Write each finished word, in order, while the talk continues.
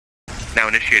Now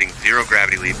initiating zero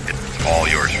gravity leap. It's all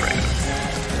yours, Freya.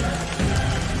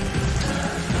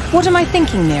 What am I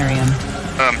thinking, Miriam?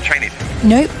 Chinese.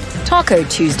 Nope. Taco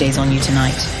Tuesday's on you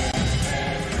tonight.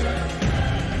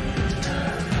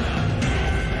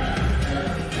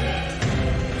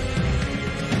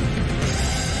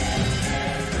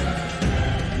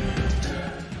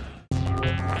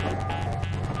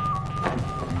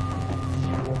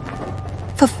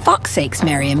 For fuck's sakes,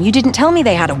 Miriam, you didn't tell me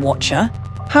they had a watcher.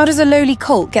 How does a lowly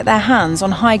cult get their hands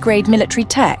on high-grade military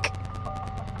tech?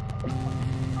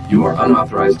 You are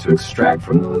unauthorized to extract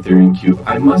from the Lithurian cube.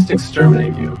 I must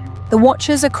exterminate you. The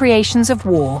Watchers are creations of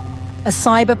war, a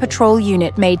cyber patrol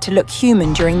unit made to look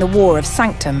human during the War of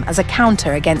Sanctum as a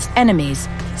counter against enemies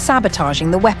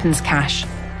sabotaging the weapons cache,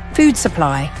 food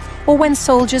supply, or when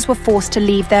soldiers were forced to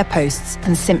leave their posts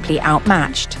and simply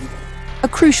outmatched. A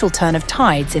crucial turn of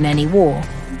tides in any war.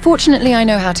 Fortunately, I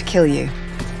know how to kill you.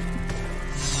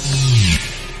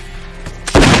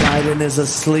 Biden is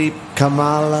asleep,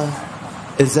 Kamala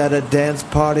is at a dance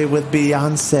party with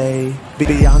Beyonce.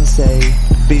 Beyonce,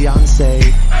 Beyonce.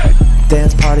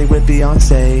 Dance party with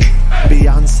Beyonce.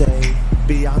 Beyonce,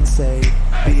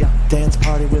 Beyonce. Dance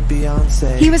party with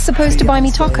Beyonce. He was supposed to buy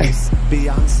me tacos.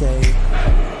 Beyonce.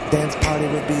 Dance party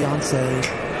with Beyonce.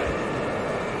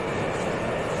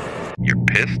 You're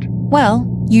pissed? Well,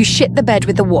 you shit the bed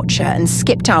with the Watcher and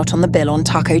skipped out on the bill on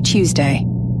Taco Tuesday.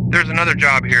 There's another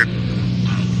job here.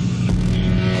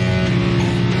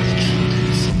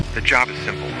 The job is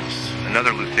simple.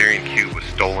 Another Lutherian cube was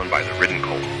stolen by the Ridden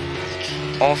Cult.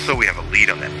 Also, we have a lead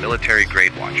on that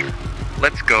military-grade watcher.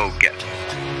 Let's go get him.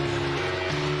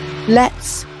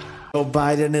 Let's. Joe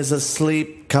Biden is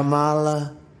asleep,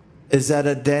 Kamala is at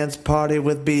a dance party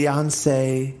with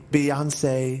Beyonce.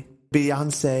 Beyonce,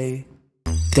 Beyonce.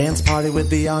 Dance party with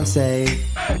Beyonce.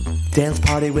 Dance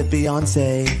party with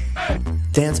Beyonce.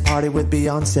 Dance party with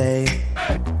Beyonce.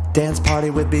 Dance party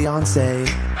with Beyonce.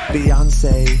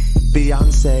 Beyonce,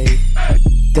 Beyonce.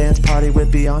 Dance party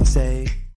with Beyonce.